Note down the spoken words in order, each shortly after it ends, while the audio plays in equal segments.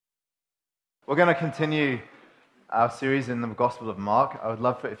We're going to continue our series in the Gospel of Mark. I would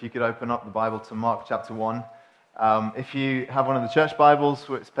love for if you could open up the Bible to Mark chapter 1. If you have one of the church Bibles,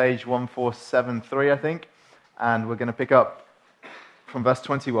 it's page 1473, I think, and we're going to pick up from verse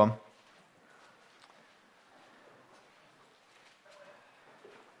 21.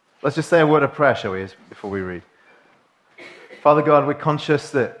 Let's just say a word of prayer, shall we, before we read. Father God, we're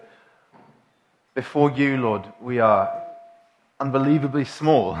conscious that before you, Lord, we are unbelievably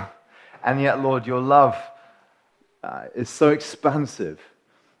small. And yet, Lord, your love is so expansive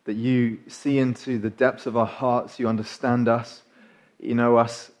that you see into the depths of our hearts, you understand us, you know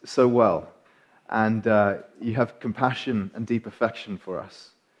us so well, and you have compassion and deep affection for us.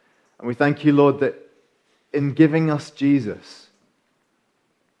 And we thank you, Lord, that in giving us Jesus,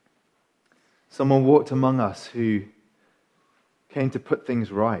 someone walked among us who came to put things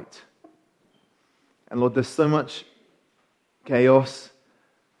right. And Lord, there's so much chaos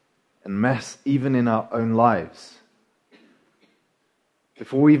and mess even in our own lives.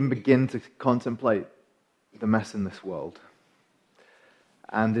 Before we even begin to contemplate the mess in this world.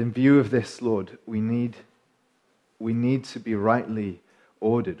 And in view of this, Lord, we need to be rightly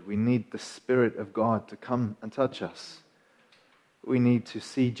ordered. We need the Spirit of God to come and touch us. We need to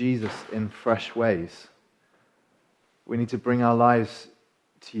see Jesus in fresh ways. We need to bring our lives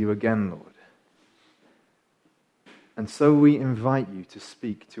to you again, Lord. And so we invite you to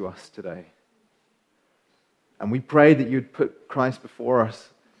speak to us today. And we pray that you'd put Christ before us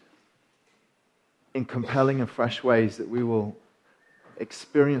in compelling and fresh ways, that we will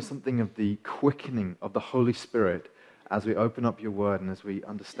experience something of the quickening of the Holy Spirit as we open up your word and as we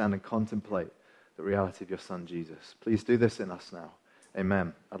understand and contemplate the reality of your Son, Jesus. Please do this in us now.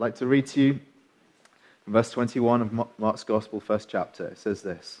 Amen. I'd like to read to you from verse 21 of Mark's Gospel, first chapter. It says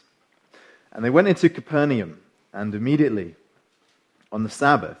this: "And they went into Capernaum, and immediately on the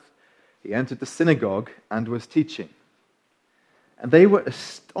Sabbath he entered the synagogue and was teaching. And they were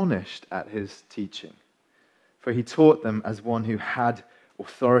astonished at his teaching, for he taught them as one who had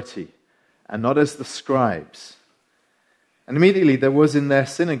authority, and not as the scribes. And immediately there was in their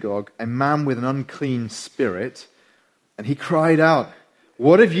synagogue a man with an unclean spirit, and he cried out,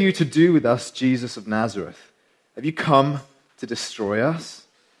 'What have you to do with us, Jesus of Nazareth? Have you come to destroy us?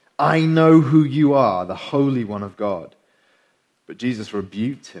 I know who you are, the Holy One of God.' But Jesus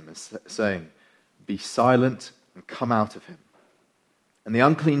rebuked him, saying, 'Be silent and come out of him.' And the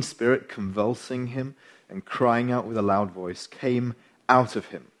unclean spirit, convulsing him and crying out with a loud voice, came out of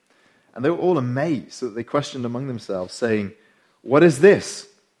him. And they were all amazed, so that they questioned among themselves, saying, 'What is this?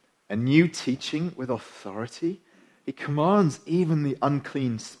 A new teaching with authority? He commands even the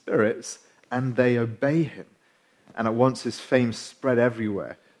unclean spirits, and they obey him.' And at once his fame spread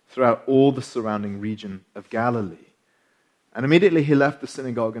everywhere, throughout all the surrounding region of Galilee. And immediately he left the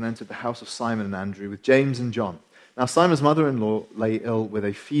synagogue and entered the house of Simon and Andrew with James and John. Now Simon's mother-in-law lay ill with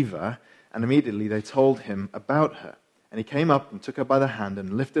a fever, and immediately they told him about her. And he came up and took her by the hand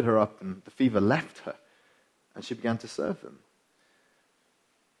and lifted her up, and the fever left her, and she began to serve them.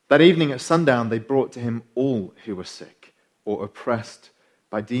 That evening at sundown they brought to him all who were sick or oppressed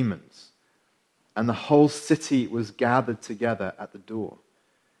by demons. And the whole city was gathered together at the door.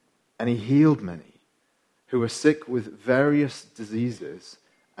 And he healed many who were sick with various diseases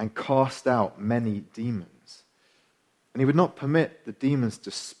and cast out many demons. And he would not permit the demons to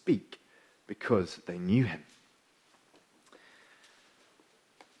speak because they knew him."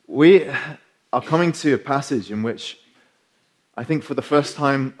 We are coming to a passage in which I think for the first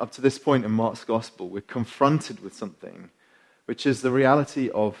time up to this point in Mark's Gospel, we're confronted with something which is the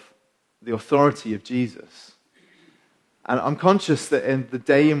reality of the authority of Jesus. And I'm conscious that in the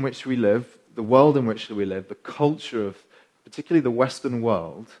day in which we live, the world in which we live, the culture of particularly the Western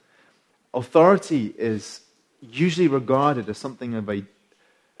world, authority is usually regarded as something of a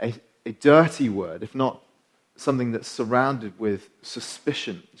dirty word, if not something that's surrounded with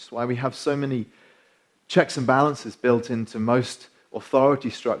suspicion. It's why we have so many checks and balances built into most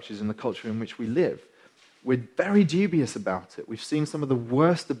authority structures in the culture in which we live. We're very dubious about it. We've seen some of the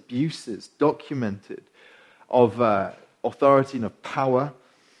worst abuses documented of authority and of power.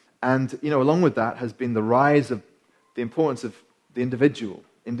 And, along with that has been the rise of the importance of the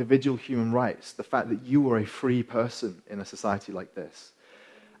individual human rights, the fact that you are a free person in a society like this.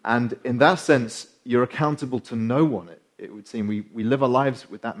 And in that sense, you're accountable to no one, it would seem. We live our lives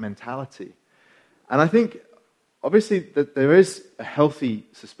with that mentality. And I think, obviously, that there is a healthy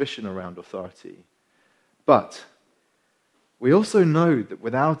suspicion around authority. But we also know that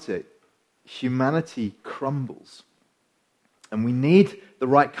without it, humanity crumbles. And we need the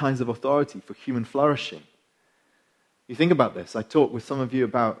right kinds of authority for human flourishing. You think about this. I talk with some of you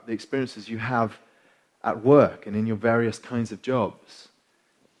about the experiences you have at work and in your various kinds of jobs.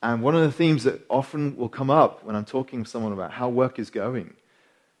 And one of the themes that often will come up when I'm talking with someone about how work is going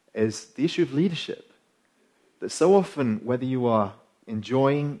is the issue of leadership. That so often, whether you are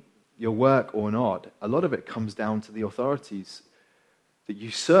enjoying your work or not, a lot of it comes down to the authorities that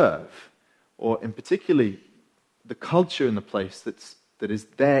you serve, or in particularly the culture in the place that is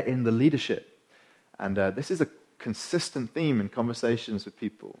there in the leadership. And this is a consistent theme in conversations with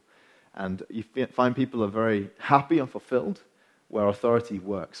people. And you find people are very happy and fulfilled where authority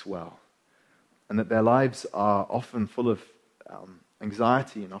works well. And that their lives are often full of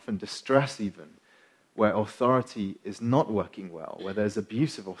anxiety and often distress even, where authority is not working well, where there's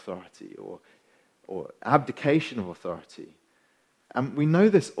abuse of authority or abdication of authority. And we know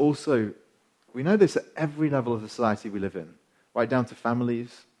this at every level of the society we live in, right down to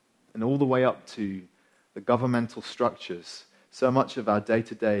families and all the way up to the governmental structures. So much of our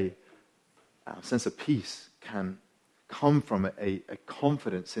day-to-day sense of peace can come from a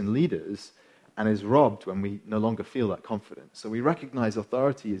confidence in leaders and is robbed when we no longer feel that confidence. So we recognize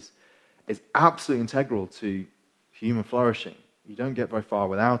authority is absolutely integral to human flourishing. You don't get very far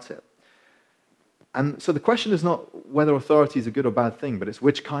without it. And so the question is not whether authority is a good or bad thing, but it's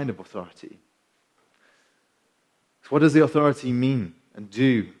which kind of authority. So what does the authority mean and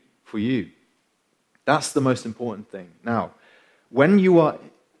do for you? That's the most important thing. Now, when you are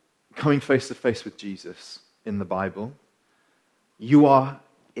coming face to face with Jesus in the Bible, you are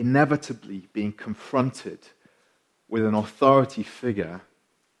inevitably being confronted with an authority figure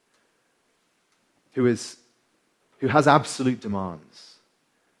who has absolute demands.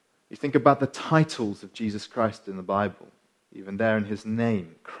 You think about the titles of Jesus Christ in the Bible, even there in his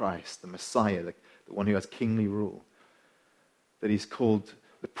name, Christ, the Messiah, the one who has kingly rule, that he's called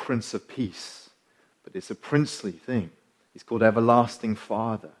the Prince of Peace, but it's a princely thing. He's called Everlasting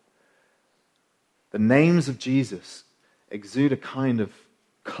Father. The names of Jesus exude a kind of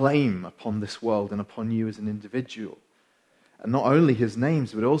claim upon this world and upon you as an individual. And not only his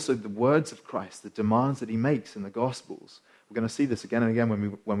names, but also the words of Christ, the demands that he makes in the Gospels. We're going to see this again and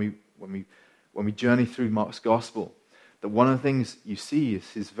again when we journey through Mark's Gospel. That one of the things you see is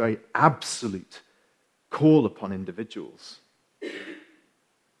his very absolute call upon individuals.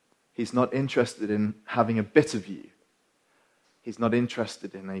 He's not interested in having a bit of you. He's not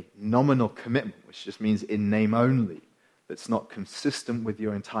interested in a nominal commitment, which just means in name only, that's not consistent with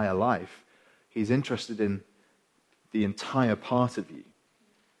your entire life. He's interested in the entire part of you.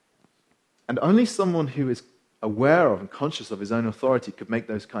 And only someone who is aware of and conscious of his own authority could make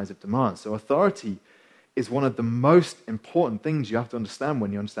those kinds of demands. So authority is one of the most important things you have to understand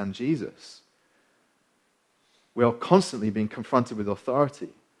when you understand Jesus. We are constantly being confronted with authority.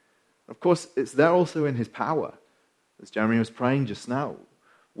 Of course, it's there also in his power. As Jeremy was praying just now,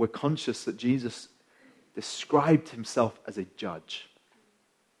 we're conscious that Jesus described himself as a judge,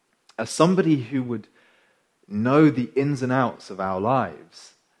 as somebody who would know the ins and outs of our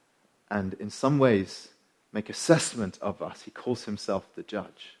lives and in some ways make assessment of us. He calls himself the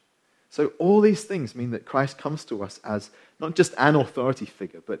judge. So all these things mean that Christ comes to us as not just an authority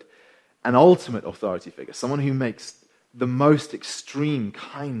figure, but an ultimate authority figure, someone who makes the most extreme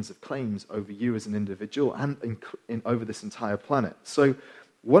kinds of claims over you as an individual and over this entire planet. So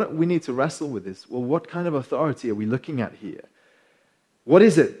what we need to wrestle with is, well, what kind of authority are we looking at here? What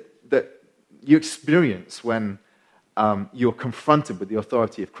is it that you experience when you're confronted with the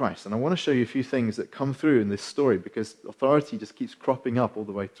authority of Christ? And I want to show you a few things that come through in this story because authority just keeps cropping up all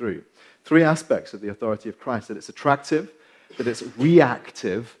the way through. 3 aspects of the authority of Christ: that it's attractive, that it's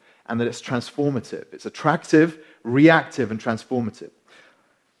reactive, and that it's transformative. It's attractive, reactive, and transformative.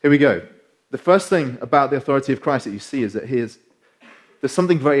 Here we go. The first thing about the authority of Christ that you see is that there's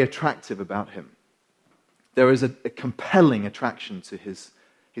something very attractive about him. There is a compelling attraction to his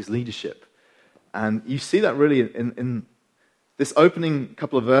leadership. And you see that really in this opening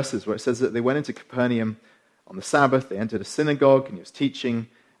couple of verses where it says that they went into Capernaum on the Sabbath, they entered a synagogue, and he was teaching.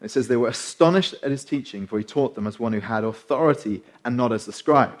 And it says they were astonished at his teaching, for he taught them as one who had authority and not as the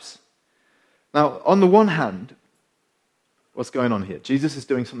scribes. Now, on the one hand, what's going on here? Jesus is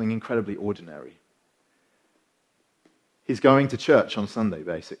doing something incredibly ordinary. He's going to church on Sunday,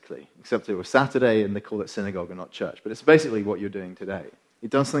 basically, except it was Saturday and they call it synagogue and not church. But it's basically what you're doing today. He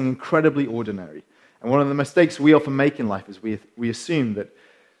does something incredibly ordinary. And one of the mistakes we often make in life is we assume that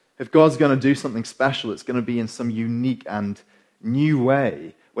if God's going to do something special, it's going to be in some unique and new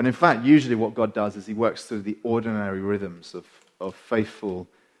way, when in fact, usually what God does is he works through the ordinary rhythms of faithful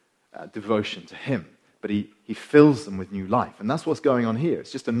devotion to him. But he fills them with new life. And that's what's going on here.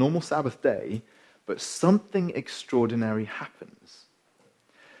 It's just a normal Sabbath day, but something extraordinary happens.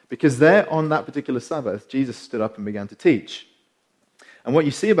 Because there on that particular Sabbath, Jesus stood up and began to teach. And what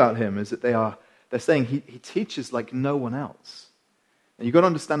you see about him is that they're saying he teaches like no one else. And you've got to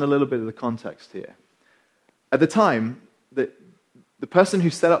understand a little bit of the context here. At the time, the person who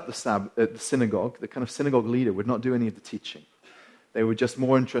set up the synagogue, the kind of synagogue leader, would not do any of the teaching. They were just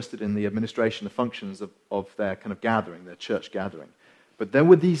more interested in the administration, the functions of their kind of gathering, their church gathering. But there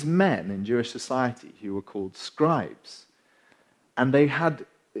were these men in Jewish society who were called scribes. And they had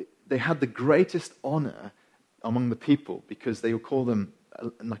the greatest honor among the people because they would call them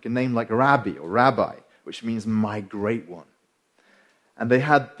like a name like Rabbi or Rabbi, which means my great one. And they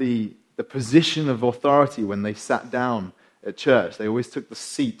had the position of authority when they sat down at church. They always took the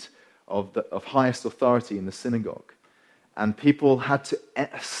seat of highest authority in the synagogue. And people had to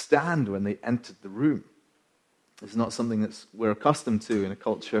stand when they entered the room. It's not something we're accustomed to in a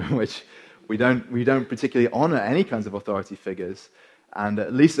culture in which we don't particularly honor any kinds of authority figures. And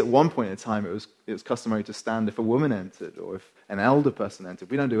at least at one point in time, it was customary to stand if a woman entered or if an elder person entered.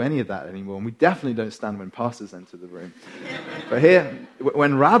 We don't do any of that anymore, and we definitely don't stand when pastors enter the room. But here,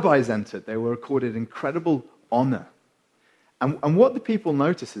 when rabbis entered, they were accorded incredible honor. And what the people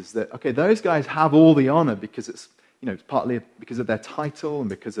notice is that, okay, those guys have all the honor because it's partly because of their title and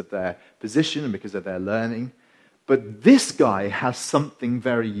because of their position and because of their learning. But this guy has something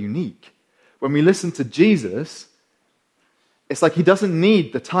very unique. When we listen to Jesus, it's like he doesn't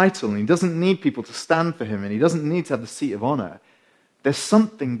need the title, and he doesn't need people to stand for him, and he doesn't need to have the seat of honor. There's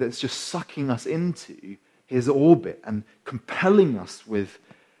something that's just sucking us into his orbit and compelling us with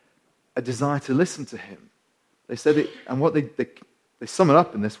a desire to listen to him. They said it, and what they sum it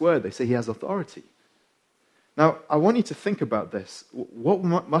up in this word. They say he has authority. Now, I want you to think about this. What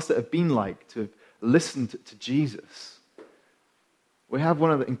must it have been like to listen to Jesus? We have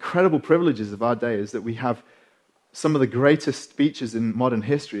one of the incredible privileges of our day is that we have some of the greatest speeches in modern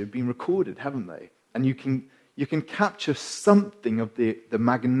history have been recorded, haven't they? And you can capture something of the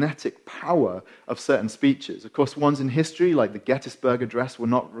magnetic power of certain speeches. Of course, ones in history, like the Gettysburg Address, were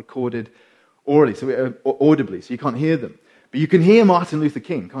not recorded audibly, so you can't hear them. But you can hear Martin Luther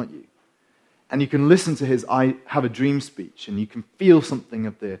King, can't you? And you can listen to his I Have a Dream speech, and you can feel something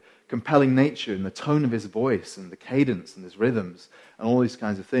of the compelling nature and the tone of his voice and the cadence and his rhythms and all these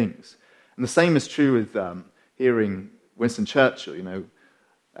kinds of things. And the same is true with hearing Winston Churchill,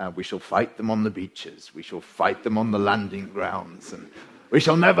 we shall fight them on the beaches, we shall fight them on the landing grounds, and we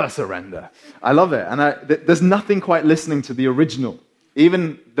shall never surrender. I love it. And there's nothing quite listening to the original.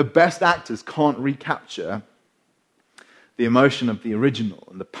 Even the best actors can't recapture the emotion of the original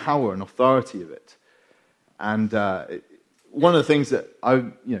and the power and authority of it. And one of the things that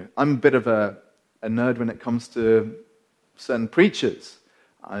I'm a bit of a nerd when it comes to certain preachers.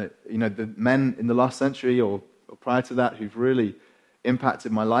 The men in the last century or prior to that who've really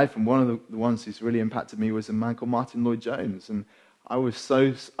impacted my life, and one of the ones who's really impacted me was a man called Martin Lloyd-Jones. And I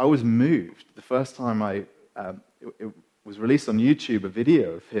was moved the first time it was released on YouTube, a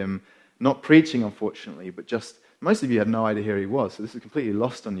video of him not preaching, unfortunately, but just most of you had no idea who he was, so this is completely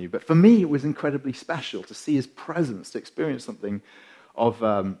lost on you. But for me, it was incredibly special to see his presence, to experience something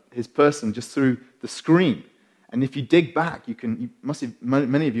of his person just through the screen. And if you dig back,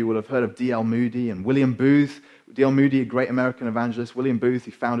 many of you will have heard of D.L. Moody and William Booth. D.L. Moody, a great American evangelist. William Booth,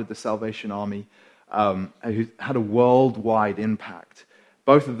 who founded the Salvation Army, who had a worldwide impact.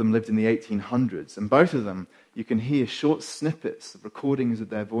 Both of them lived in the 1800s, and both of them, you can hear short snippets of recordings of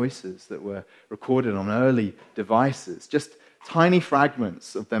their voices that were recorded on early devices, just tiny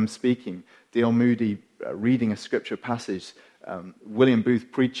fragments of them speaking. D.L. Moody reading a scripture passage, William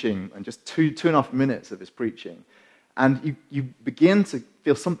Booth preaching, and just two and a half minutes of his preaching. And you begin to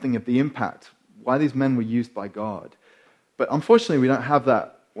feel something of the impact, why these men were used by God. But unfortunately, we don't have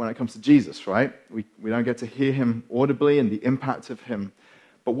that when it comes to Jesus, right? We don't get to hear him audibly and the impact of him.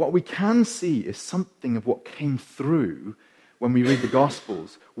 But what we can see is something of what came through when we read the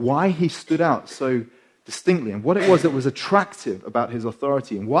Gospels, why he stood out so distinctly, and what it was that was attractive about his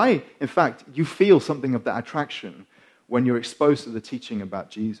authority, and why, in fact, you feel something of that attraction when you're exposed to the teaching about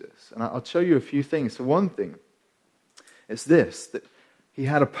Jesus. And I'll show you a few things. So one thing is this, that he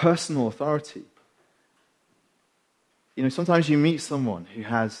had a personal authority. Sometimes you meet someone who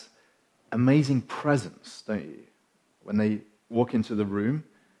has amazing presence, don't you? When they walk into the room,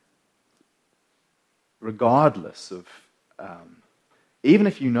 regardless of, even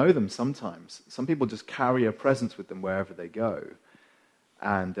if you know them sometimes, some people just carry a presence with them wherever they go.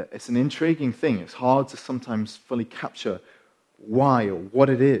 And it's an intriguing thing. It's hard to sometimes fully capture why or what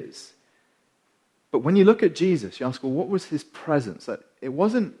it is. But when you look at Jesus, you ask, well, what was his presence? That it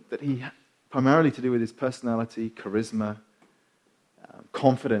wasn't that he primarily to do with his personality, charisma,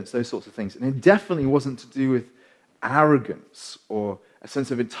 confidence, those sorts of things. And it definitely wasn't to do with arrogance or a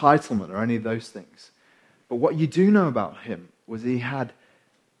sense of entitlement or any of those things. But what you do know about him was he had,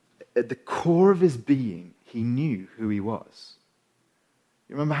 at the core of his being, he knew who he was.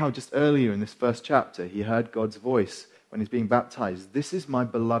 You remember how just earlier in this first chapter, he heard God's voice when he's being baptized, "This is my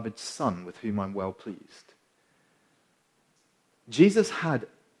beloved Son with whom I'm well pleased." Jesus had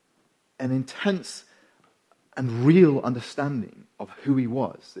an intense and real understanding of who he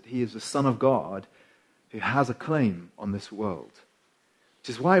was, that he is the Son of God who has a claim on this world. Which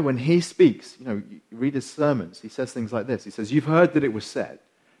is why when he speaks, you read his sermons, he says things like this. He says, "You've heard that it was said."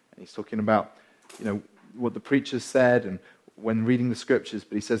 And he's talking about, what the preachers said and when reading the scriptures,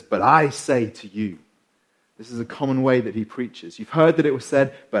 but he says, "But I say to you." This is a common way that he preaches. You've heard that it was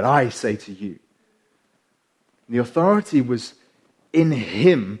said, but I say to you. The authority was in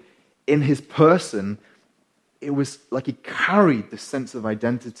him, in his person. It was like he carried this sense of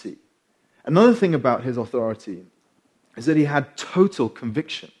identity. Another thing about his authority is that he had total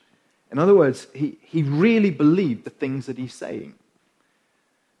conviction. In other words, he really believed the things that he's saying.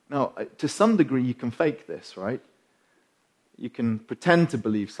 Now, to some degree, you can fake this, right? You can pretend to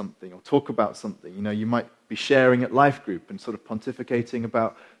believe something or talk about something. You might be sharing at Life Group and sort of pontificating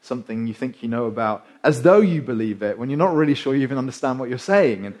about something you think you know about as though you believe it when you're not really sure you even understand what you're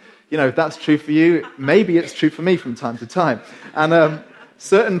saying. And, if that's true for you, maybe it's true for me from time to time. And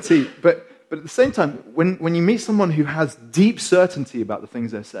certainty, but at the same time, when you meet someone who has deep certainty about the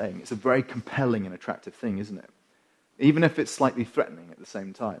things they're saying, it's a very compelling and attractive thing, isn't it? Even if it's slightly threatening at the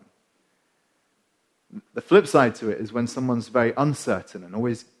same time. The flip side to it is when someone's very uncertain and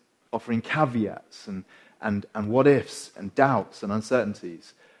always offering caveats and what ifs and doubts and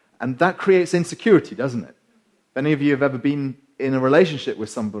uncertainties. And that creates insecurity, doesn't it? If any of you have ever been in a relationship with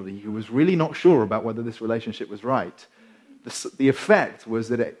somebody who was really not sure about whether this relationship was right, the effect was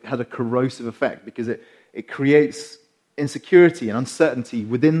that it had a corrosive effect because it creates insecurity and uncertainty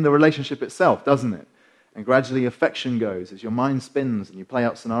within the relationship itself, doesn't it? And gradually affection goes as your mind spins and you play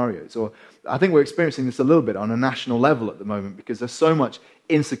out scenarios. Or I think we're experiencing this a little bit on a national level at the moment because there's so much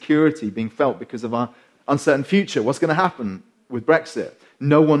insecurity being felt because of our uncertain future. What's going to happen with Brexit?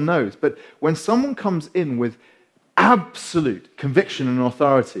 No one knows. But when someone comes in with absolute conviction and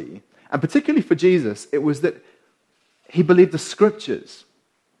authority, and particularly for Jesus, it was that he believed the scriptures.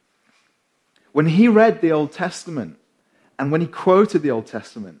 When he read the Old Testament and when he quoted the Old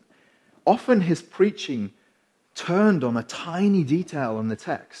Testament, often his preaching turned on a tiny detail in the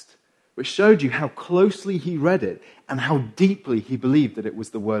text, which showed you how closely he read it and how deeply he believed that it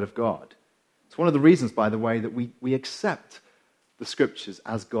was the Word of God. It's one of the reasons, by the way, that we accept the Scriptures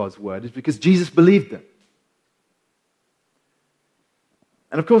as God's Word, is because Jesus believed them.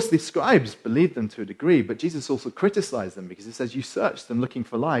 And of course, the scribes believed them to a degree, but Jesus also criticized them because he says, "You search them looking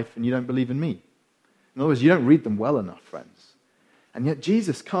for life and you don't believe in me." In other words, you don't read them well enough, friends. And yet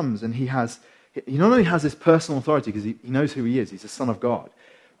Jesus comes and he not only has this personal authority because he knows who he is, he's the Son of God,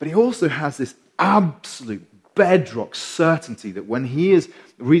 but he also has this absolute bedrock certainty that when he is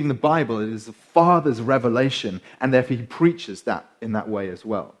reading the Bible, it is the Father's revelation, and therefore he preaches that in that way as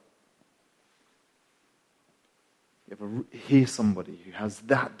well. You ever hear somebody who has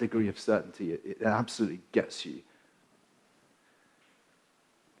that degree of certainty, it absolutely gets you.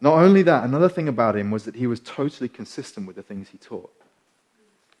 Not only that, another thing about him was that he was totally consistent with the things he taught.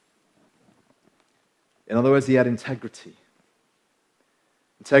 In other words, he had integrity.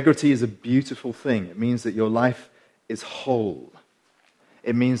 Integrity is a beautiful thing. It means that your life is whole.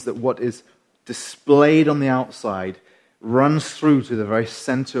 It means that what is displayed on the outside runs through to the very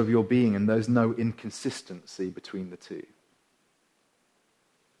center of your being, and there's no inconsistency between the two.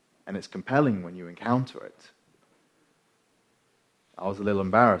 And it's compelling when you encounter it. I was a little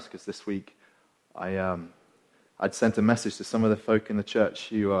embarrassed because this week I'd sent a message to some of the folk in the church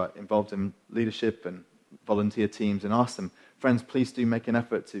who are involved in leadership and volunteer teams and asked them, "Friends, please do make an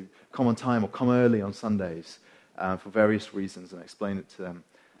effort to come on time or come early on Sundays for various reasons," and I explained it to them.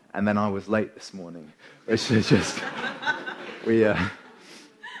 And then I was late this morning, which is just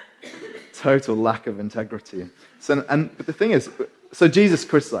total lack of integrity. But the thing is, so Jesus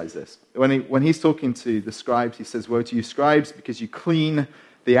criticized this. When he's talking to the scribes, he says, "Woe to you scribes, because you clean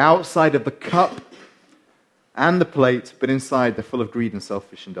the outside of the cup and the plate, but inside they're full of greed and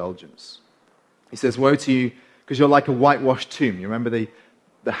selfish indulgence." He says, "Woe to you, because you're like a whitewashed tomb." You remember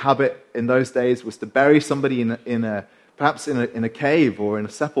the habit in those days was to bury somebody perhaps in a cave or in a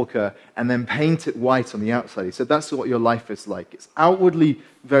sepulcher, and then paint it white on the outside. He said, that's what your life is like. It's outwardly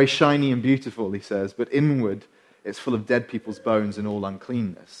very shiny and beautiful, he says, but inward it's full of dead people's bones and all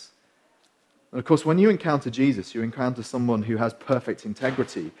uncleanness. And of course, when you encounter Jesus, you encounter someone who has perfect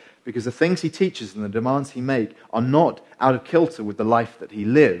integrity, because the things he teaches and the demands he makes are not out of kilter with the life that he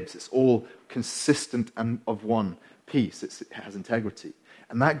lives. It's all consistent and of one piece. It has integrity.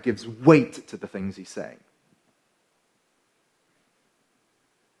 And that gives weight to the things he's saying.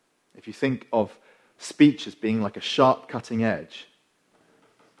 If you think of speech as being like a sharp cutting edge,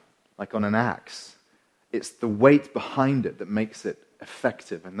 like on an axe, it's the weight behind it that makes it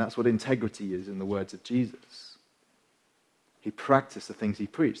effective, and that's what integrity is in the words of Jesus. He practiced the things he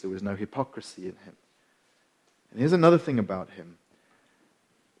preached. There was no hypocrisy in him. And here's another thing about him.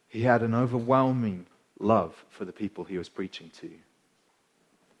 He had an overwhelming love for the people he was preaching to.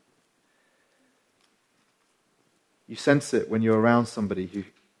 You sense it when you're around somebody who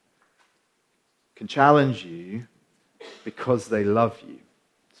can challenge you because they love you.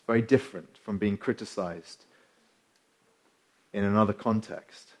 It's very different from being criticized in another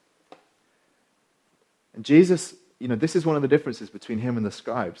context. And Jesus, this is one of the differences between him and the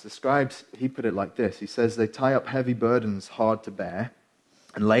scribes. The scribes, he put it like this. He says they tie up heavy burdens hard to bear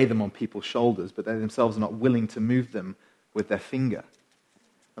and lay them on people's shoulders, but they themselves are not willing to move them with their finger.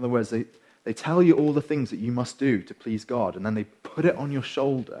 In other words, they tell you all the things that you must do to please God, and then they put it on your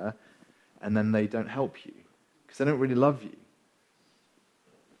shoulder, and then they don't help you because they don't really love you.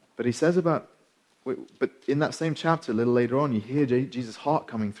 But he says but in that same chapter, a little later on, you hear Jesus' heart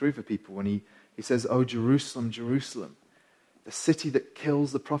coming through for people when he says, "Oh, Jerusalem, Jerusalem, the city that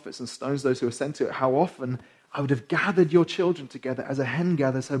kills the prophets and stones those who are sent to it. How often I would have gathered your children together as a hen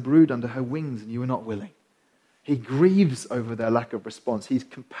gathers her brood under her wings, and you were not willing." He grieves over their lack of response. He's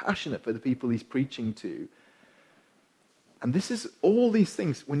compassionate for the people he's preaching to. And this is all these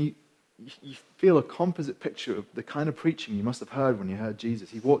things, when you feel a composite picture of the kind of preaching you must have heard when you heard Jesus.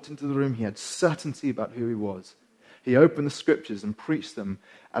 He walked into the room, he had certainty about who he was. He opened the scriptures and preached them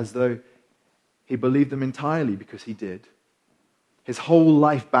as though he believed them entirely, because he did. His whole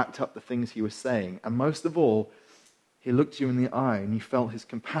life backed up the things he was saying. And most of all, he looked you in the eye and you felt his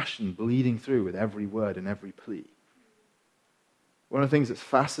compassion bleeding through with every word and every plea. One of the things that's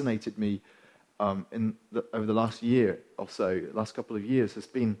fascinated me over the last year or so, last couple of years, has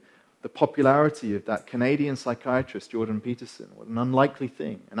been the popularity of that Canadian psychiatrist, Jordan Peterson. What an unlikely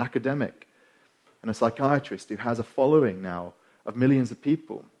thing, an academic and a psychiatrist who has a following now of millions of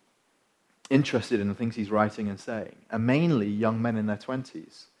people interested in the things he's writing and saying, and mainly young men in their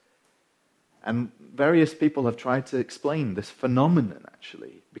 20s. And various people have tried to explain this phenomenon,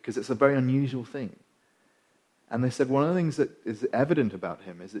 actually, because it's a very unusual thing. And they said one of the things that is evident about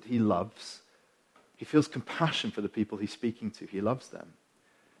him is that he feels compassion for the people he's speaking to. He loves them.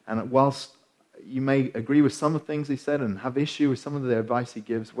 And whilst you may agree with some of the things he said and have issue with some of the advice he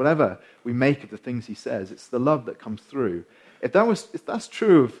gives, whatever we make of the things he says, it's the love that comes through. If that's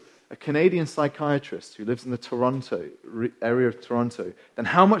true of a Canadian psychiatrist who lives in the Toronto area of Toronto, then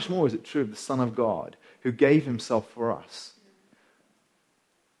how much more is it true of the Son of God who gave himself for us?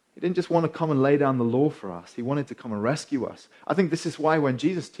 He didn't just want to come and lay down the law for us. He wanted to come and rescue us. I think this is why when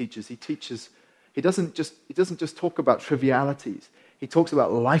Jesus teaches, he doesn't just talk about trivialities. He talks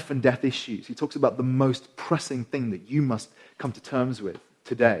about life and death issues. He talks about the most pressing thing that you must come to terms with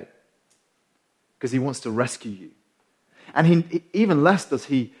today, because he wants to rescue you. And even less does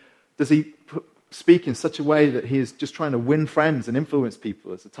he speak in such a way that he is just trying to win friends and influence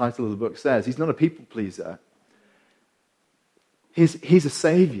people, as the title of the book says. He's not a people pleaser. He's a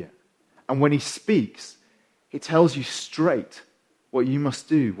savior. And when he speaks, he tells you straight what you must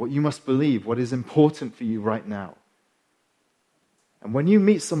do, what you must believe, what is important for you right now. And when you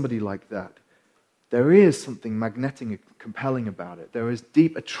meet somebody like that, there is something magnetic and compelling about it. There is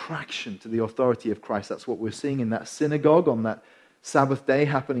deep attraction to the authority of Christ. That's what we're seeing in that synagogue on that Sabbath day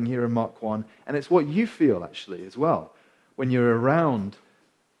happening here in Mark 1. And it's what you feel, actually, as well, when you're around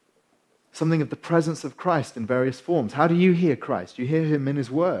something of the presence of Christ in various forms. How do you hear Christ? You hear him in his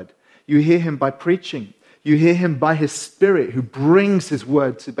word. You hear him by preaching. You hear him by his Spirit, who brings his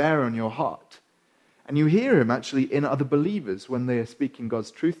word to bear on your heart. And you hear him actually in other believers when they are speaking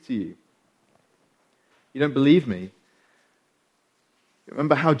God's truth to you. You don't believe me?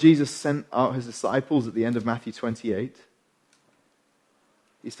 Remember how Jesus sent out his disciples at the end of Matthew 28?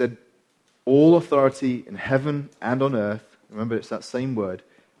 He said, all authority in heaven and on earth, remember it's that same word,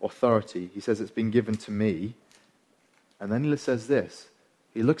 authority. He says it's been given to me. And then he says this.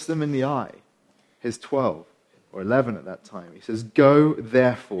 He looks them in the eye, his 12 or 11 at that time. He says, go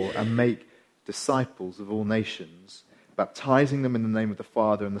therefore and make disciples of all nations, baptizing them in the name of the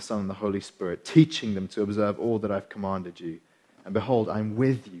Father and the Son and the Holy Spirit, teaching them to observe all that I've commanded you. And behold, I'm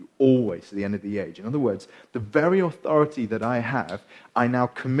with you always to the end of the age. In other words, the very authority that I have, I now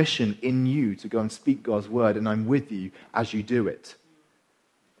commission in you to go and speak God's word, and I'm with you as you do it.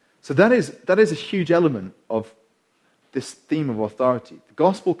 So that is a huge element of this theme of authority. The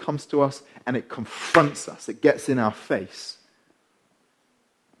gospel comes to us and it confronts us. It gets in our face.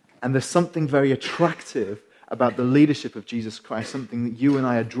 And there's something very attractive about the leadership of Jesus Christ, something that you and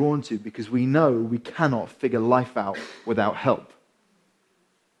I are drawn to because we know we cannot figure life out without help.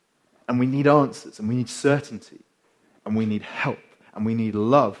 And we need answers, and we need certainty, and we need help, and we need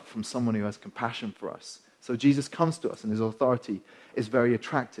love from someone who has compassion for us. So Jesus comes to us, and his authority is very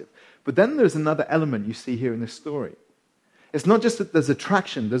attractive. But then there's another element you see here in this story. It's not just that there's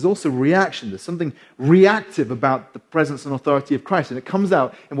attraction, there's also reaction. There's something reactive about the presence and authority of Christ. And it comes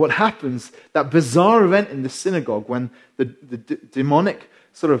out in what happens, that bizarre event in the synagogue when the demonic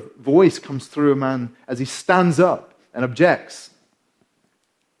sort of voice comes through a man as he stands up and objects.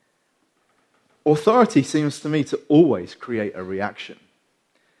 Authority seems to me to always create a reaction.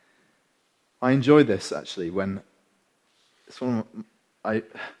 I enjoy this actually when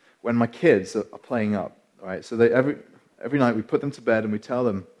my kids are playing up. Right? So every night we put them to bed and we tell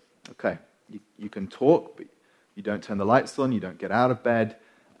them, okay, you can talk, but you don't turn the lights on, you don't get out of bed,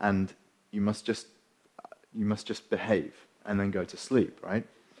 and you must just behave and then go to sleep, right?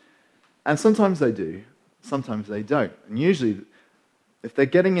 And sometimes they do, sometimes they don't. And usually, if they're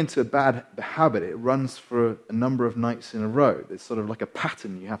getting into a bad habit, it runs for a number of nights in a row. It's sort of like a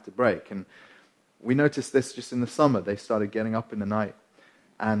pattern you have to break. And we noticed this just in the summer. They started getting up in the night.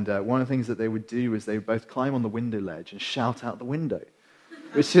 And one of the things that they would do is they would both climb on the window ledge and shout out the window.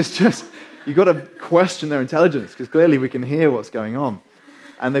 Which is just, you've got to question their intelligence, because clearly we can hear what's going on.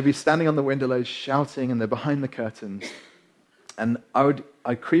 And they'd be standing on the window ledge shouting, and they're behind the curtains. And I'd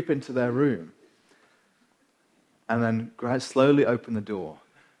creep into their room and then slowly open the door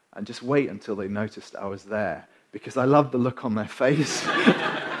and just wait until they noticed I was there, because I love the look on their face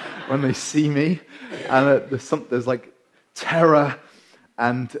when they see me. And there's like terror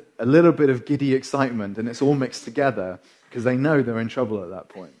and a little bit of giddy excitement, and it's all mixed together because they know they're in trouble at that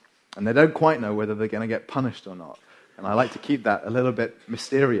point. And they don't quite know whether they're going to get punished or not. And I like to keep that a little bit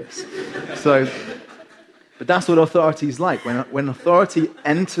mysterious. But that's what authority is like. When authority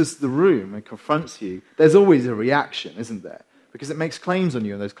enters the room and confronts you, there's always a reaction, isn't there? Because it makes claims on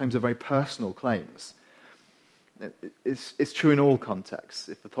you, and those claims are very personal claims. It's true in all contexts.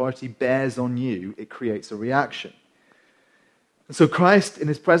 If authority bears on you, it creates a reaction. And so Christ, in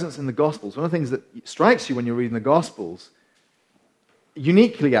his presence in the Gospels, one of the things that strikes you when you're reading the Gospels,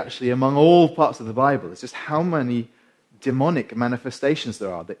 uniquely actually among all parts of the Bible, is just how many demonic manifestations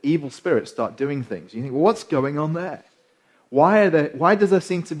there are. The evil spirits start doing things. You think, well, what's going on there? Why does there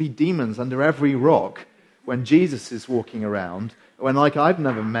seem to be demons under every rock when Jesus is walking around, when I've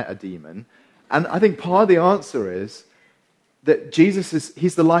never met a demon? And I think part of the answer is that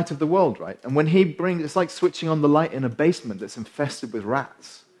he's the light of the world, right? And when he brings, it's like switching on the light in a basement that's infested with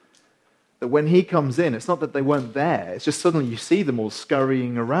rats. That when he comes in, it's not that they weren't there, it's just suddenly you see them all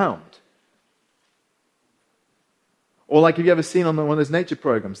scurrying around. Or like, have you ever seen on one of those nature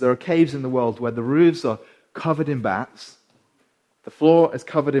programs, there are caves in the world where the roofs are covered in bats, the floor is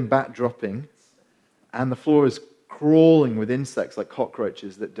covered in bat droppings, and the floor is crawling with insects like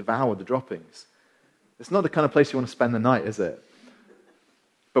cockroaches that devour the droppings. It's not the kind of place you want to spend the night, is it?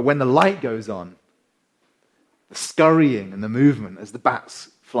 But when the light goes on, the scurrying and the movement as the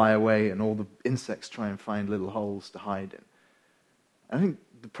bats fly away and all the insects try and find little holes to hide in. I think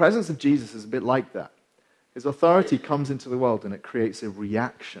the presence of Jesus is a bit like that. His authority comes into the world and it creates a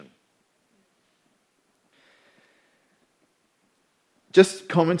reaction. Just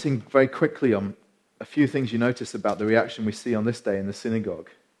commenting very quickly on a few things you notice about the reaction we see on this day in the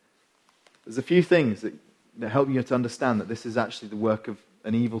synagogue. There's a few things that help you to understand that this is actually the work of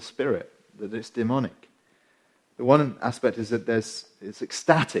an evil spirit, that it's demonic. The one aspect is that it's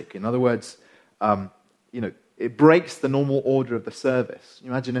ecstatic. In other words, it breaks the normal order of the service.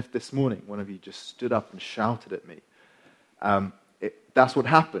 You imagine if this morning one of you just stood up and shouted at me. That's what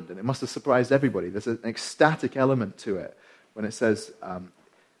happened, and it must have surprised everybody. There's an ecstatic element to it when it says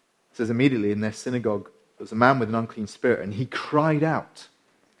immediately in their synagogue, there was a man with an unclean spirit, and he cried out.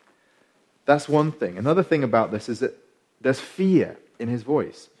 That's one thing. Another thing about this is that there's fear in his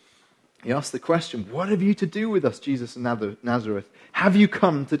voice. He asks the question, what have you to do with us, Jesus of Nazareth? Have you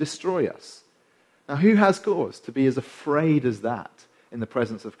come to destroy us? Now, who has cause to be as afraid as that in the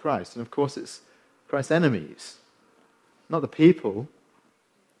presence of Christ? And of course, it's Christ's enemies, not the people.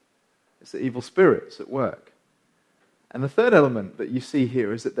 It's the evil spirits at work. And the third element that you see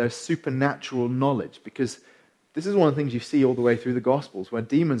here is that there's supernatural knowledge, because This is one of the things you see all the way through the Gospels where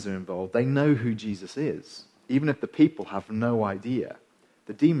demons are involved. They know who Jesus is, even if the people have no idea.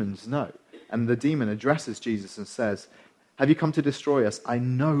 The demons know. And the demon addresses Jesus and says, "Have you come to destroy us? I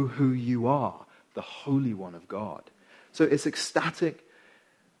know who you are, the Holy One of God." So it's ecstatic.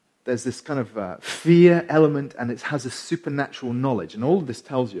 There's this kind of fear element, and it has a supernatural knowledge. And all of this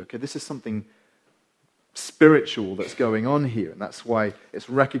tells you, okay, this is something spiritual that's going on here. And that's why it's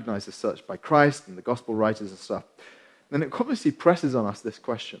recognized as such by Christ and the gospel writers and stuff. Then it obviously presses on us this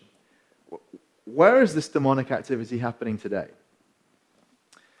question. Where is this demonic activity happening today?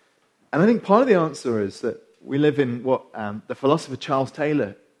 And I think part of the answer is that we live in what the philosopher Charles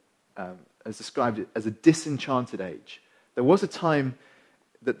Taylor has described it as a disenchanted age. There was a time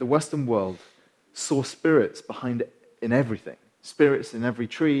that the Western world saw spirits in everything. Spirits in every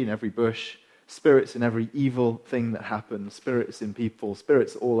tree, in every bush, spirits in every evil thing that happens, spirits in people,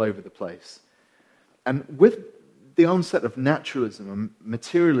 spirits all over the place. And with the onset of naturalism and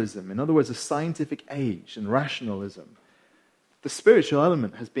materialism, in other words, a scientific age and rationalism, the spiritual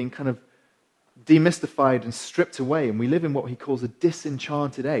element has been kind of demystified and stripped away, and we live in what he calls a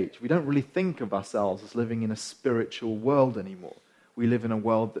disenchanted age. We don't really think of ourselves as living in a spiritual world anymore. We live in a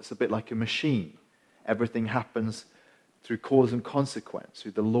world that's a bit like a machine. Everything happens through cause and consequence,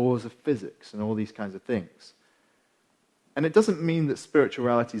 through the laws of physics and all these kinds of things. And it doesn't mean that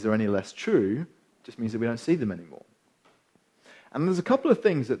spiritualities are any less true, it just means that we don't see them anymore. And there's a couple of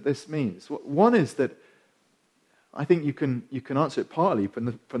things that this means. One is that I think you can answer it partly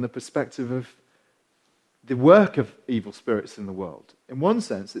from the perspective of the work of evil spirits in the world. In one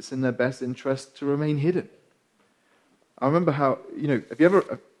sense, it's in their best interest to remain hidden. I remember how, have you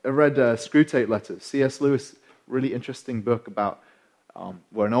ever read Screwtape Letters? C.S. Lewis, really interesting book about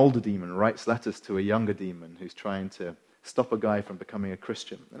where an older demon writes letters to a younger demon who's trying to stop a guy from becoming a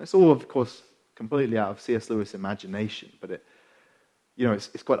Christian. And it's all, of course, completely out of C.S. Lewis' imagination, but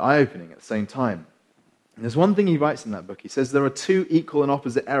it's quite eye-opening at the same time. And there's one thing he writes in that book. He says, there are two equal and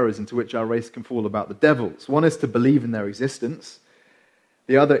opposite errors into which our race can fall about the devils. One is to believe in their existence.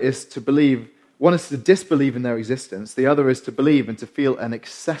 The other is to believe. One is to disbelieve in their existence. The other is to believe and to feel an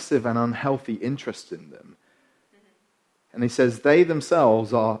excessive and unhealthy interest in them. And he says, they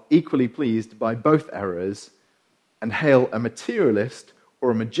themselves are equally pleased by both errors and hail a materialist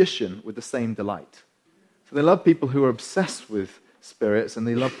or a magician with the same delight. So they love people who are obsessed with spirits, and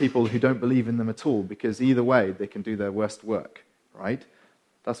they love people who don't believe in them at all, because either way they can do their worst work, right?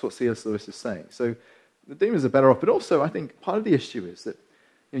 That's what C.S. Lewis is saying. So the demons are better off, but also I think part of the issue is that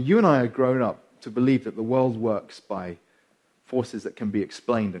you and I are grown up to believe that the world works by forces that can be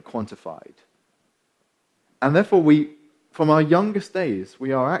explained and quantified. And therefore from our youngest days,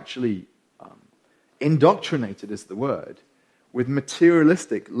 we are actually indoctrinated, is the word, with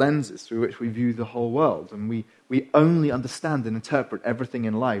materialistic lenses through which we view the whole world. And we only understand and interpret everything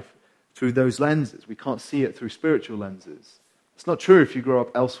in life through those lenses. We can't see it through spiritual lenses. It's not true if you grow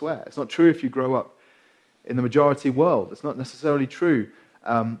up elsewhere. It's not true if you grow up in the majority world. It's not necessarily true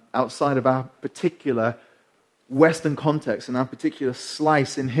outside of our particular Western context and our particular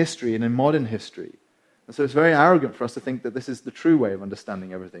slice in history and in modern history. And so it's very arrogant for us to think that this is the true way of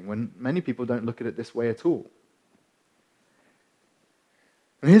understanding everything, when many people don't look at it this way at all.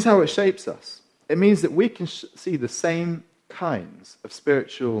 And here's how it shapes us. It means that we can see the same kinds of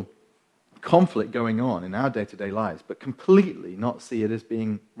spiritual conflict going on in our day-to-day lives, but completely not see it as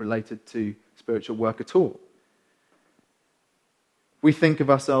being related to spiritual work at all. We think of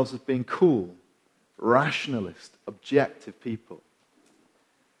ourselves as being cool, rationalist, objective people.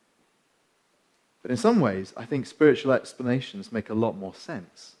 But in some ways, I think spiritual explanations make a lot more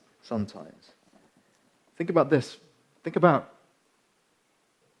sense sometimes. Think about this. Think about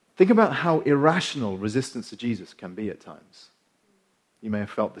how irrational resistance to Jesus can be at times. You may have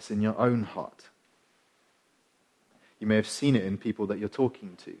felt this in your own heart. You may have seen it in people that you're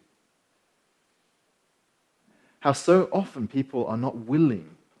talking to. How so often people are not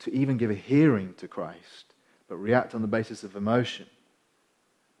willing to even give a hearing to Christ, but react on the basis of emotion.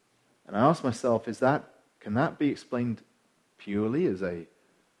 And I ask myself, can that be explained purely as a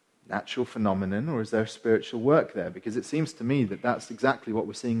natural phenomenon, or is there spiritual work there? Because it seems to me that that's exactly what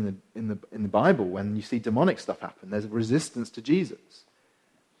we're seeing in the Bible. When you see demonic stuff happen, there's a resistance to Jesus,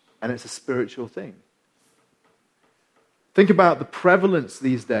 and it's a spiritual thing. Think about the prevalence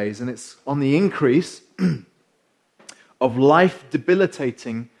these days, and it's on the increase of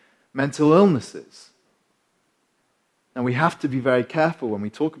life-debilitating mental illnesses. Now, we have to be very careful when we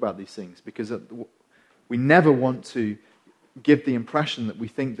talk about these things, because we never want to give the impression that we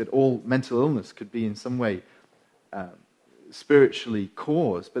think that all mental illness could be in some way spiritually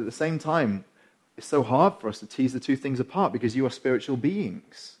caused. But at the same time, it's so hard for us to tease the two things apart because you are spiritual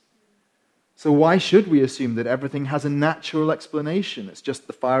beings. So why should we assume that everything has a natural explanation? It's just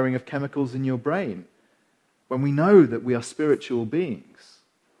the firing of chemicals in your brain, when we know that we are spiritual beings.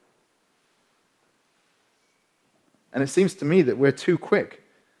 And it seems to me that we're too quick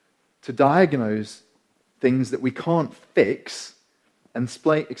to diagnose things that we can't fix and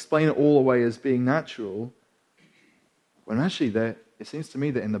explain it all away as being natural, when actually it seems to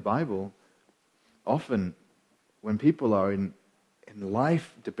me that in the Bible, often when people are in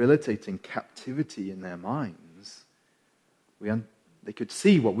life-debilitating captivity in their minds, they could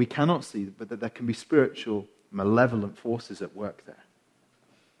see what we cannot see, but that there can be spiritual, malevolent forces at work there.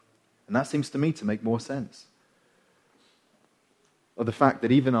 And that seems to me to make more sense. Or the fact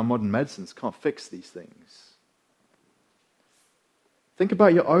that even our modern medicines can't fix these things. Think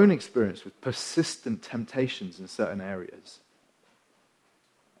about your own experience with persistent temptations in certain areas.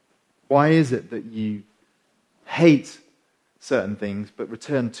 Why is it that you hate certain things but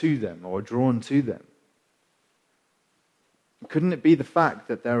return to them or are drawn to them? Couldn't it be the fact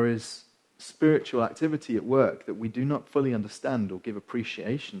that there is spiritual activity at work that we do not fully understand or give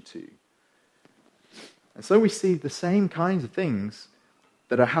appreciation to? And so we see the same kinds of things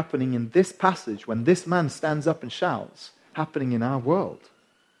that are happening in this passage when this man stands up and shouts, happening in our world.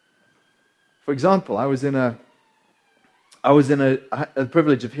 For example, I had the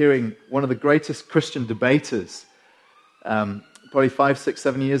privilege of hearing one of the greatest Christian debaters, probably 5, 6,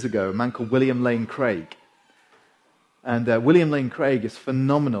 7 years ago, a man called William Lane Craig. And William Lane Craig is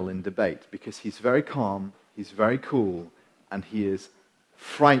phenomenal in debate because he's very calm, he's very cool, and he is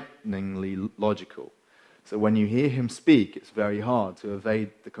frighteningly logical. So when you hear him speak, it's very hard to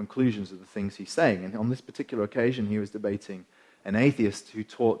evade the conclusions of the things he's saying. And on this particular occasion, he was debating an atheist who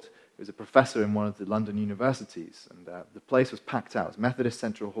was a professor in one of the London universities. And the place was packed out. It was Methodist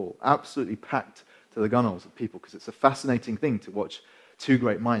Central Hall, absolutely packed to the gunwales of people, because it's a fascinating thing to watch two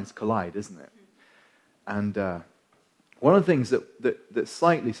great minds collide, isn't it? And one of the things that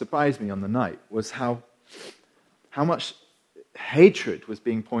slightly surprised me on the night was how much hatred was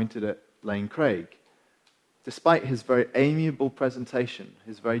being pointed at Lane Craig. Despite his very amiable presentation,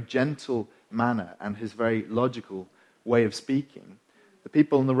 his very gentle manner, and his very logical way of speaking, the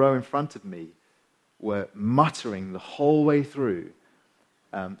people in the row in front of me were muttering the whole way through,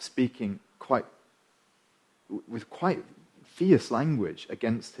 speaking with quite fierce language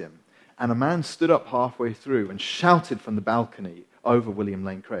against him. And a man stood up halfway through and shouted from the balcony over William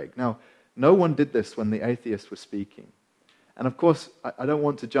Lane Craig. Now, no one did this when the atheist was speaking. And of course, I don't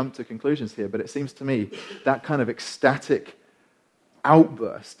want to jump to conclusions here, but it seems to me that kind of ecstatic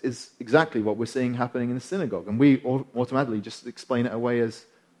outburst is exactly what we're seeing happening in the synagogue. And we automatically just explain it away as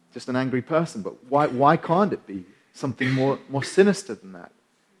just an angry person. But why can't it be something more sinister than that?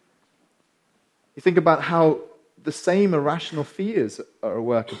 You think about how the same irrational fears are at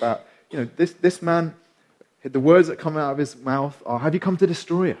work about, this man, the words that come out of his mouth are, "Have you come to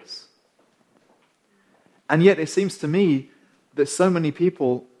destroy us?" And yet it seems to me that so many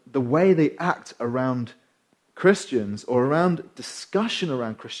people, the way they act around Christians or around discussion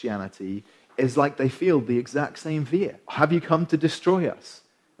around Christianity is like they feel the exact same fear. Have you come to destroy us?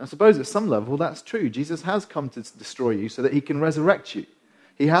 And I suppose at some level that's true. Jesus has come to destroy you so that he can resurrect you.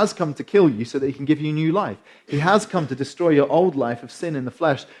 He has come to kill you so that he can give you new life. He has come to destroy your old life of sin in the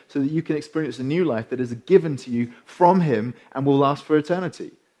flesh so that you can experience a new life that is given to you from him and will last for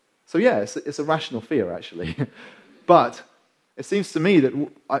eternity. So yeah, it's a rational fear actually. But it seems to me that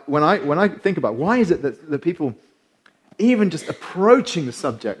when I think about why is it that people, even just approaching the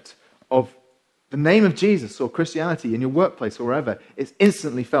subject of the name of Jesus or Christianity in your workplace or wherever, it's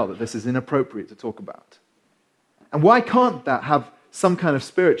instantly felt that this is inappropriate to talk about. And why can't that have some kind of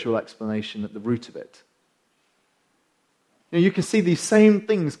spiritual explanation at the root of it? You can see these same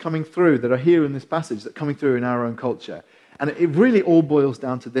things coming through that are here in this passage, that are coming through in our own culture. And it really all boils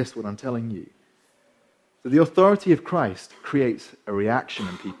down to this, what I'm telling you. That the authority of Christ creates a reaction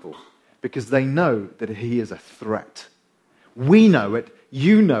in people because they know that he is a threat. We know it,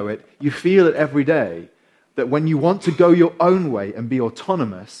 you feel it every day, that when you want to go your own way and be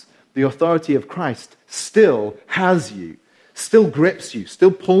autonomous, the authority of Christ still has you, still grips you,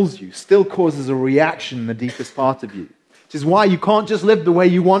 still pulls you, still causes a reaction in the deepest part of you. Which is why you can't just live the way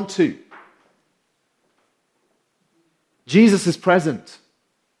you want to. Jesus is present.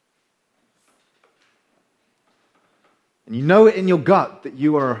 And you know it in your gut that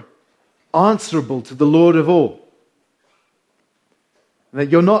you are answerable to the Lord of all. And that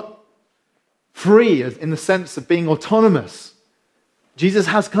you're not free in the sense of being autonomous. Jesus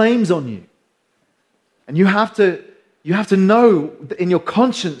has claims on you. And you have to You have to know that in your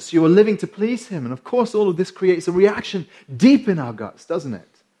conscience you are living to please him. And of course, all of this creates a reaction deep in our guts, doesn't it?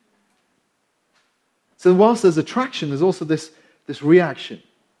 So whilst there's attraction, there's also this reaction.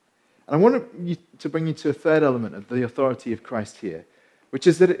 And I want to bring you to a third element of the authority of Christ here, which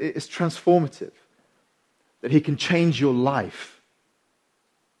is that it is transformative, that he can change your life.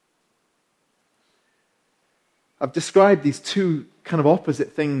 I've described these two kind of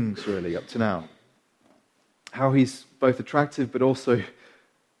opposite things, really, up to now. How he's both attractive, but also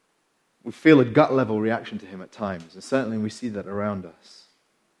we feel a gut-level reaction to him at times, and certainly we see that around us.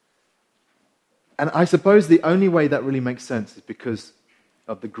 And I suppose the only way that really makes sense is because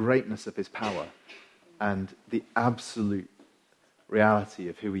of the greatness of his power and the absolute reality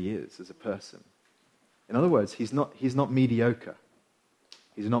of who he is as a person. In other words, he's not mediocre.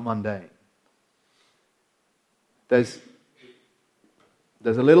 He's not mundane. There's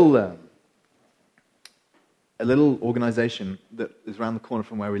a little organization that is around the corner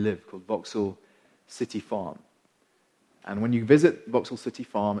from where we live called Vauxhall City Farm. And when you visit Vauxhall City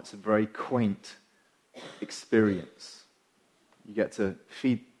Farm, it's a very quaint experience. You get to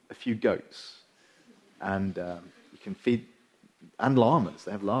feed a few goats, and you can feed, and llamas.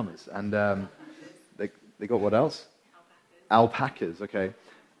 They have llamas, and they got what else? Alpacas. Okay,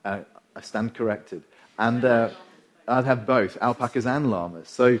 I stand corrected. And I'd have both, alpacas and llamas.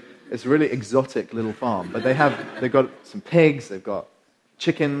 So it's a really exotic little farm. But they've got some pigs, they've got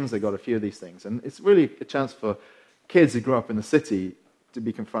chickens, they've got a few of these things. And it's really a chance for kids who grow up in the city to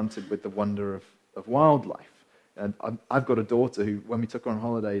be confronted with the wonder of wildlife. And I've got a daughter who, when we took her on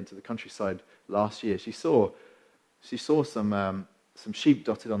holiday into the countryside last year, she saw some sheep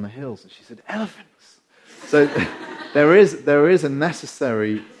dotted on the hills, and she said, "Elephants." So there is a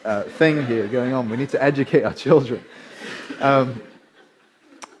necessary thing here going on. We need to educate our children.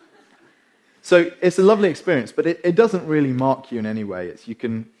 So it's a lovely experience, but it doesn't really mark you in any way. You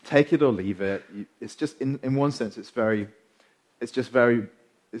can take it or leave it. It's just, in one sense, it's very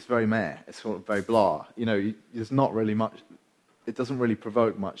meh. It's sort of very blah. There's not really much. It doesn't really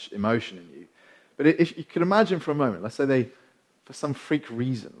provoke much emotion in you. But if you could imagine for a moment, let's say they, for some freak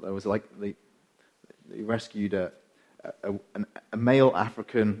reason, there was like they rescued a male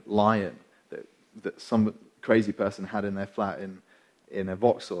African lion that some crazy person had in their flat in a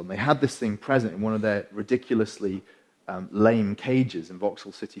Vauxhall, and they had this thing present in one of their ridiculously lame cages in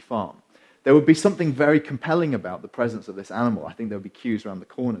Vauxhall City Farm. There would be something very compelling about the presence of this animal. I think there would be queues around the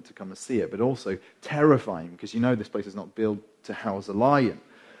corner to come and see it, but also terrifying because this place is not built to house a lion.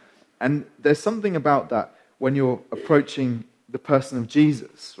 And there's something about that when you're approaching the person of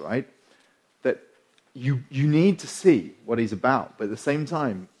Jesus, right? That you need to see what he's about, but at the same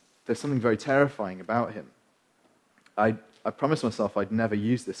time, there's something very terrifying about him. I promised myself I'd never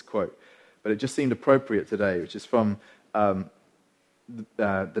use this quote, but it just seemed appropriate today, which is from the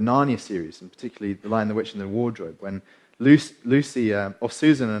Narnia series, and particularly The Lion, the Witch, and the Wardrobe, when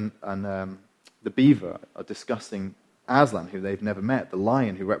Susan and the beaver are discussing Aslan, who they've never met, the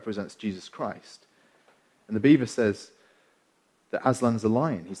lion who represents Jesus Christ. And the beaver says that Aslan's a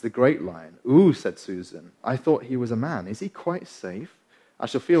lion. He's the great lion. "Ooh," said Susan, "I thought he was a man. Is he quite safe? I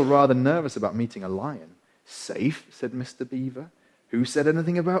shall feel rather nervous about meeting a lion." "Safe?" said Mr. Beaver. "Who said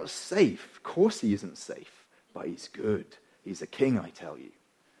anything about safe? Of course he isn't safe, but he's good. He's a king, I tell you."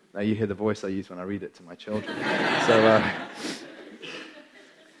 Now you hear the voice I use when I read it to my children.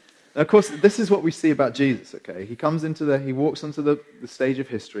 Now, of course, this is what we see about Jesus, okay? He walks onto the stage of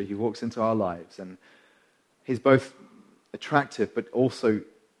history, he walks into our lives, and he's both attractive, but also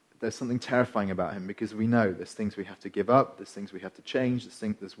there's something terrifying about him because we know there's things we have to give up, there's things we have to change,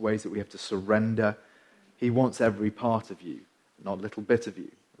 there's ways that we have to surrender. He wants every part of you, not a little bit of you,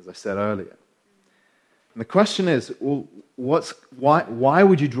 as I said earlier. And the question is, well, why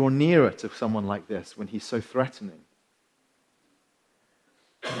would you draw nearer to someone like this when he's so threatening?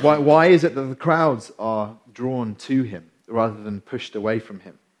 Why is it that the crowds are drawn to him rather than pushed away from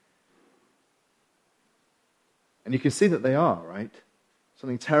him? And you can see that they are, right?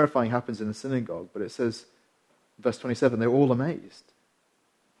 Something terrifying happens in the synagogue, but it says, verse 27, they're all amazed.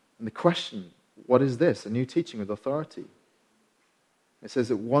 And the question, what is this? A new teaching with authority. It says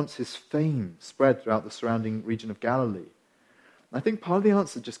that once his fame spread throughout the surrounding region of Galilee. And I think part of the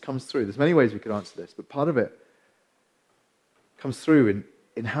answer just comes through. There's many ways we could answer this, but part of it comes through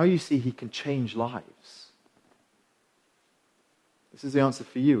in how you see he can change lives. This is the answer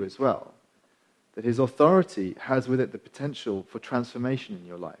for you as well. That his authority has with it the potential for transformation in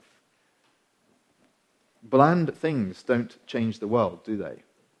your life. Bland things don't change the world, do they?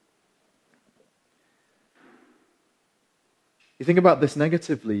 You think about this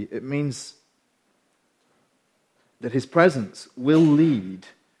negatively, it means that his presence will lead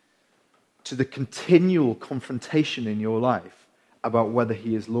to the continual confrontation in your life about whether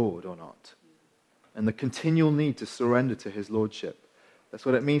he is Lord or not, and the continual need to surrender to his lordship. That's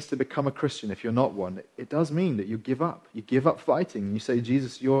what it means to become a Christian if you're not one. It does mean that you give up. You give up fighting and you say,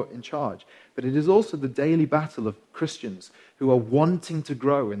 Jesus, you're in charge. But it is also the daily battle of Christians who are wanting to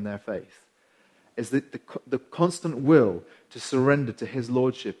grow in their faith. Is the constant will to surrender to his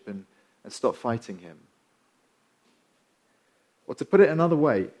lordship and stop fighting him. Or to put it another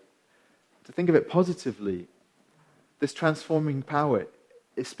way, to think of it positively, this transforming power,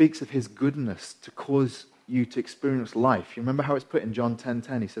 it speaks of his goodness to cause you to experience life. You remember how it's put in John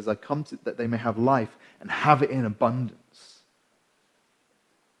 10:10? He says, I come that they may have life and have it in abundance.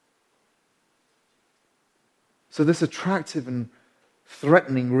 So this attractive and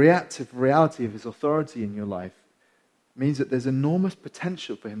threatening, reactive reality of his authority in your life means that there's enormous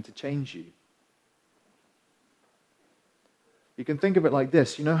potential for him to change you. You can think of it like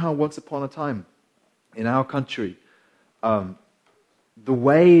this. You know how once upon a time in our country, the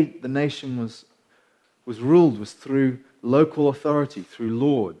way the nation was ruled was through local authority, through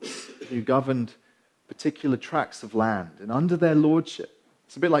lords who governed particular tracts of land. And under their lordship,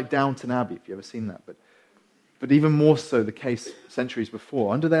 it's a bit like Downton Abbey, if you've ever seen that, but even more so the case centuries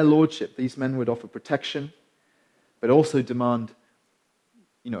before. Under their lordship, these men would offer protection, but also demand,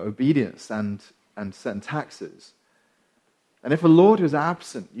 obedience and certain taxes. And if a lord was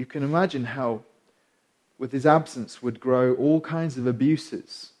absent, you can imagine how, with his absence, would grow all kinds of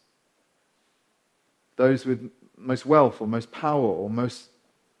abuses. Those with most wealth or most power or most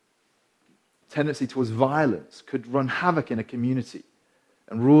tendency towards violence could run havoc in a community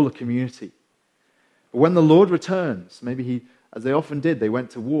and rule a community. But when the Lord returns, maybe as they often did, they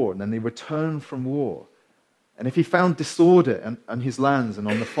went to war and then they returned from war. And if he found disorder on his lands and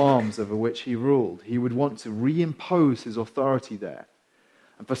on the farms over which he ruled, he would want to reimpose his authority there.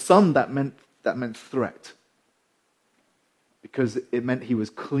 And for some, that meant threat, because it meant he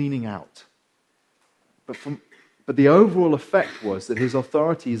was cleaning out. But the overall effect was that his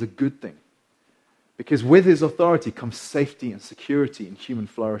authority is a good thing, because with his authority comes safety and security and human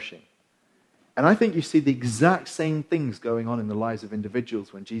flourishing. And I think you see the exact same things going on in the lives of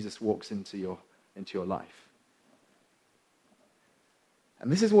individuals when Jesus walks into your life.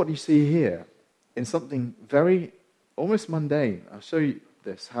 And this is what you see here in something very, almost mundane. I'll show you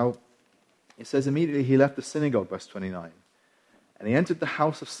this, how it says immediately he left the synagogue, verse 29, and he entered the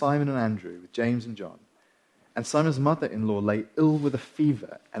house of Simon and Andrew with James and John. And Simon's mother-in-law lay ill with a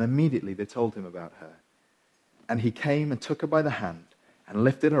fever, and immediately they told him about her. And he came and took her by the hand and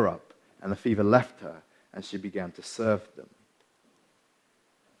lifted her up, and the fever left her, and she began to serve them.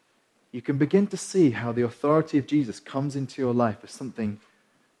 You can begin to see how the authority of Jesus comes into your life as something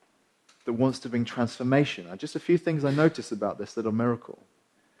that wants to bring transformation. Just a few things I notice about this little miracle.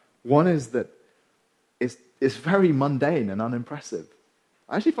 One is that it's very mundane and unimpressive.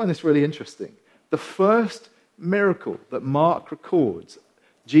 I actually find this really interesting. The first miracle that Mark records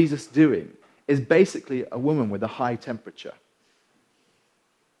Jesus doing is basically a woman with a high temperature.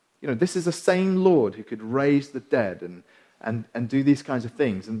 This is the same Lord who could raise the dead and do these kinds of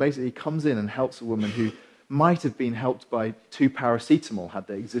things. And basically he comes in and helps a woman who might have been helped by 2 paracetamol had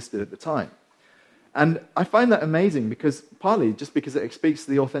they existed at the time. And I find that amazing partly just because it speaks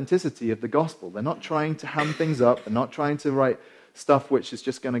to the authenticity of the gospel. They're not trying to ham things up. They're not trying to write stuff which is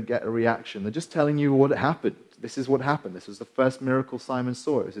just going to get a reaction. They're just telling you what happened. This is what happened. This was the first miracle Simon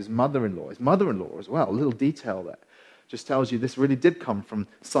saw. It was his mother-in-law as well. A little detail there. Just tells you this really did come from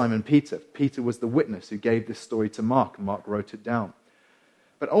Simon Peter. Peter was the witness who gave this story to Mark, and Mark wrote it down.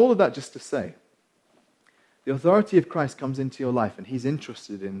 But all of that just to say, the authority of Christ comes into your life, and he's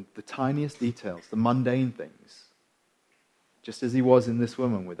interested in the tiniest details, the mundane things, just as he was in this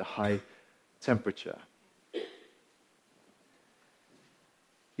woman with a high temperature.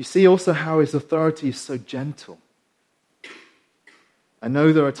 You see also how his authority is so gentle. I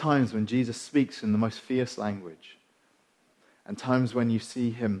know there are times when Jesus speaks in the most fierce language, and times when you see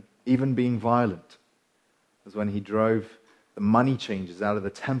him even being violent, as when he drove the money changers out of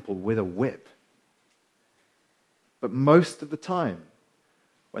the temple with a whip. But most of the time,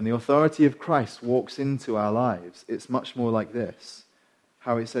 when the authority of Christ walks into our lives, it's much more like this.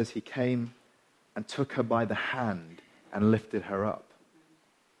 How it says he came and took her by the hand and lifted her up.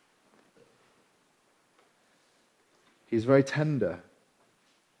 He's very tender.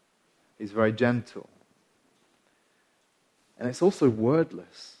 He's very gentle. And it's also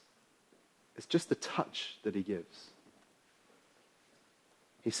wordless. It's just the touch that he gives.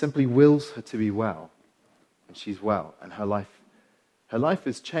 He simply wills her to be well. And she's well. And her Her life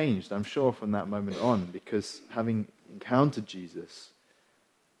has changed, I'm sure, from that moment on, because having encountered Jesus,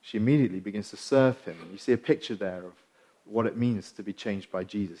 she immediately begins to serve him. And you see a picture there of what it means to be changed by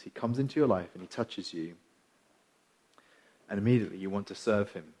Jesus. He comes into your life and he touches you, and immediately you want to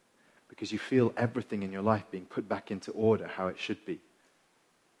serve him because you feel everything in your life being put back into order how it should be.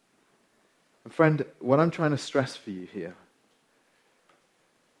 And friend, what I'm trying to stress for you here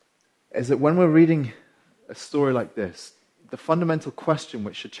is that when we're reading a story like this, the fundamental question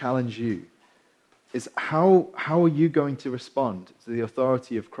which should challenge you is how are you going to respond to the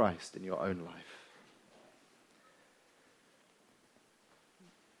authority of Christ in your own life?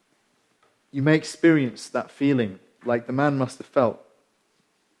 You may experience that feeling like the man must have felt,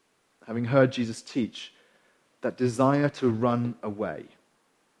 having heard Jesus teach, that desire to run away,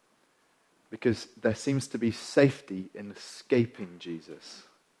 because there seems to be safety in escaping Jesus,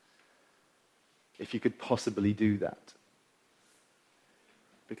 if you could possibly do that.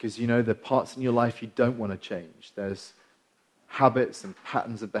 Because you know the parts in your life you don't want to change. There's habits and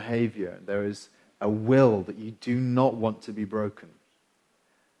patterns of behavior. There is a will that you do not want to be broken.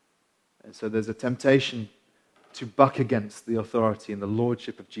 And so there's a temptation to buck against the authority and the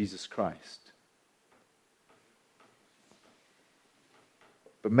lordship of Jesus Christ.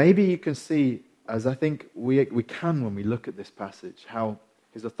 But maybe you can see, as I think we can when we look at this passage, how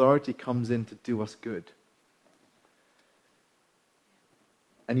his authority comes in to do us good.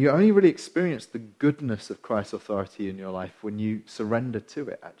 And you only really experience the goodness of Christ's authority in your life when you surrender to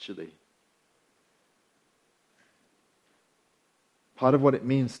it, actually. Part of what it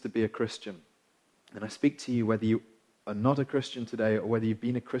means to be a Christian, and I speak to you whether you are not a Christian today or whether you've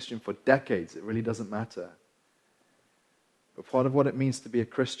been a Christian for decades, it really doesn't matter. But part of what it means to be a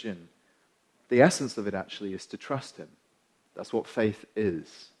Christian, the essence of it actually is to trust him. That's what faith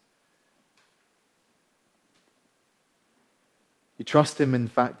is. You trust him in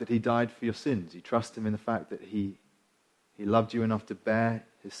the fact that he died for your sins. You trust him in the fact that he loved you enough to bear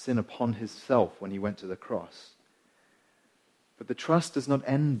his sin upon himself when he went to the cross. But the trust does not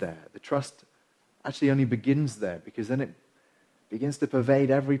end there. The trust actually only begins there, because then it begins to pervade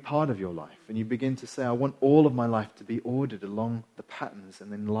every part of your life. And you begin to say, I want all of my life to be ordered along the patterns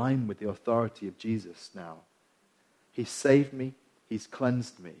and in line with the authority of Jesus now. He saved me. He's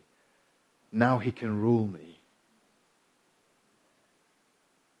cleansed me. Now he can rule me.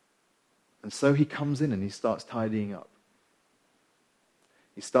 And so he comes in and he starts tidying up.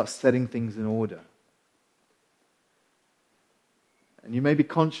 He starts setting things in order. And you may be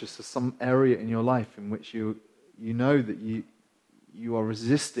conscious of some area in your life in which you know that you are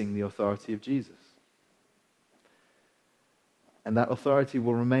resisting the authority of Jesus. And that authority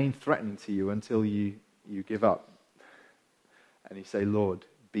will remain threatening to you until you give up. And you say, Lord,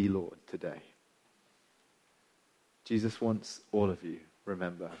 be Lord today. Jesus wants all of you,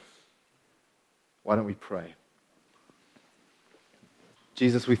 remember. Why don't we pray?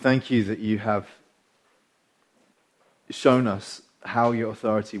 Jesus, we thank you that you have shown us how your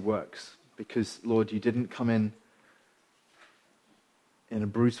authority works. Because, Lord, you didn't come in a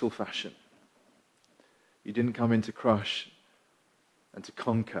brutal fashion. You didn't come in to crush and to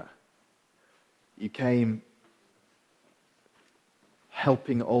conquer. You came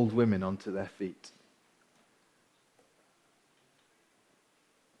helping old women onto their feet.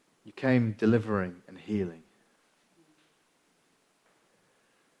 You came delivering and healing.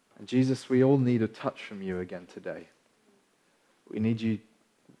 And Jesus, we all need a touch from you again today. We need you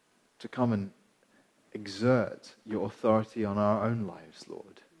to come and exert your authority on our own lives,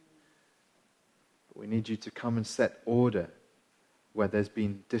 Lord. We need you to come and set order where there's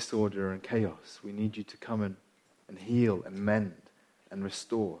been disorder and chaos. We need you to come and heal and mend and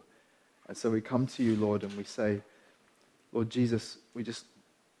restore. And so we come to you, Lord, and we say, Lord Jesus, we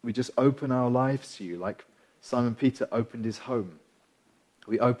just open our lives to you like Simon Peter opened his home.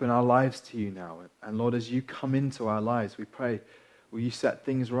 We open our lives to you now. And Lord, as you come into our lives, we pray, will you set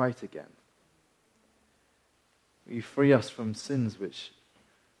things right again? Will you free us from sins which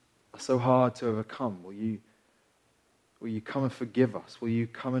are so hard to overcome? Will you come and forgive us? Will you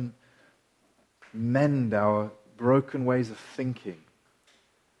come and mend our broken ways of thinking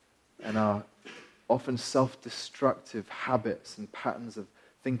and our often self-destructive habits and patterns of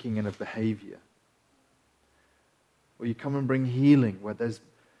thinking and of behavior? Will you come and bring healing where there's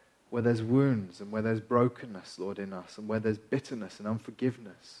wounds and where there's brokenness, Lord, in us, and where there's bitterness and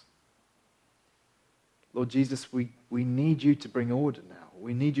unforgiveness? Lord Jesus, we need you to bring order now.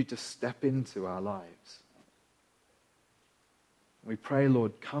 We need you to step into our lives. We pray,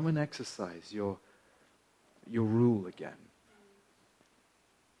 Lord, come and exercise your rule again.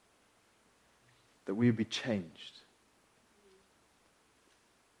 That we would be changed.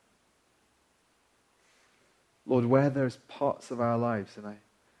 Lord, where there's parts of our lives, and I'm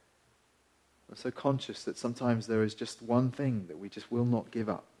so conscious that sometimes there is just one thing that we just will not give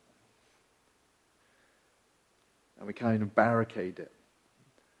up. And we kind of barricade it.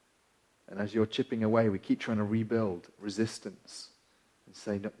 And as you're chipping away, we keep trying to rebuild resistance and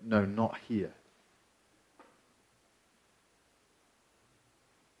say, no, no, not here.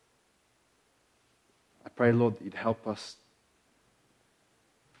 I pray, Lord, that you'd help us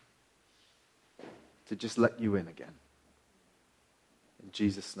to just let you in again. In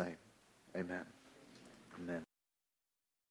Jesus' name, amen. Amen.